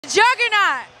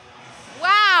Juggernaut.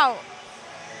 Wow.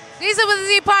 Liza with the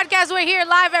Z podcast. We're here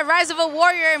live at Rise of a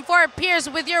Warrior in Fort Pierce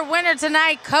with your winner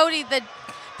tonight, Cody, the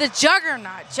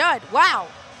Juggernaut. Judd, wow.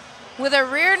 With a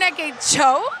rear naked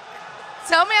choke?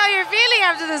 Tell me how you're feeling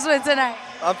after this win tonight.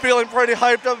 I'm feeling pretty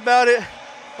hyped up about it,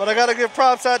 but I got to give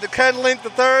props out to Ken Link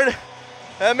III.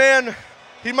 That man,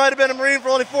 he might have been a Marine for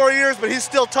only 4 years, but he's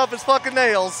still tough as fucking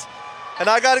nails. And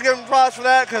I got to give him props for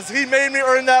that because he made me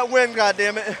earn that win,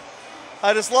 goddammit.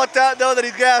 I just lucked out, though, that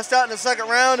he gassed out in the second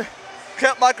round,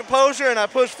 kept my composure, and I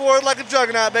pushed forward like a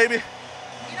juggernaut, baby.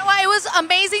 You know what? It was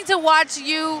amazing to watch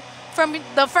you from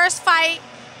the first fight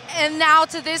and now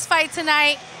to this fight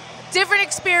tonight. Different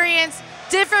experience,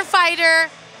 different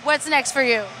fighter. What's next for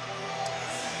you?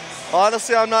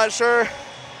 Honestly, I'm not sure.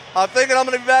 I'm thinking I'm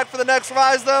going to be back for the next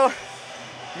Rise, though.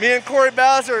 Me and Corey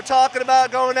Bowser are talking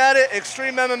about going at it.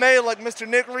 Extreme MMA like Mr.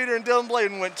 Nick Reeder and Dylan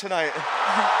Bladen went tonight.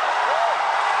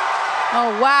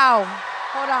 Oh, wow.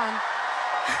 Hold on.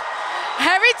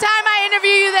 Every time I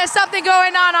interview you, there's something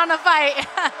going on the fight.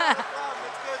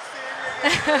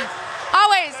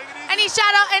 Always. Any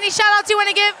shout outs you want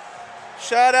to give?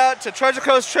 Shout out to Treasure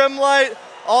Coast Trim Light,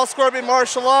 All Scorpion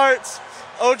Martial Arts,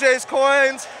 OJ's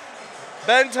Coins,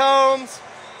 Ben Tomes,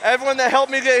 everyone that helped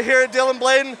me get here at Dylan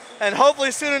Bladen, and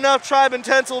hopefully soon enough Tribe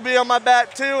Intense will be on my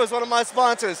back too as one of my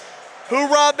sponsors.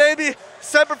 Hoorah, baby.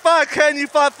 Semper Fi, Ken, you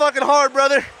fight fucking hard,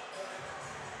 brother.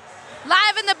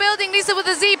 Live in the building, Liza with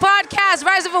the Z podcast,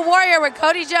 Rise of a Warrior with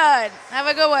Cody Judd. Have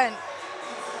a good one.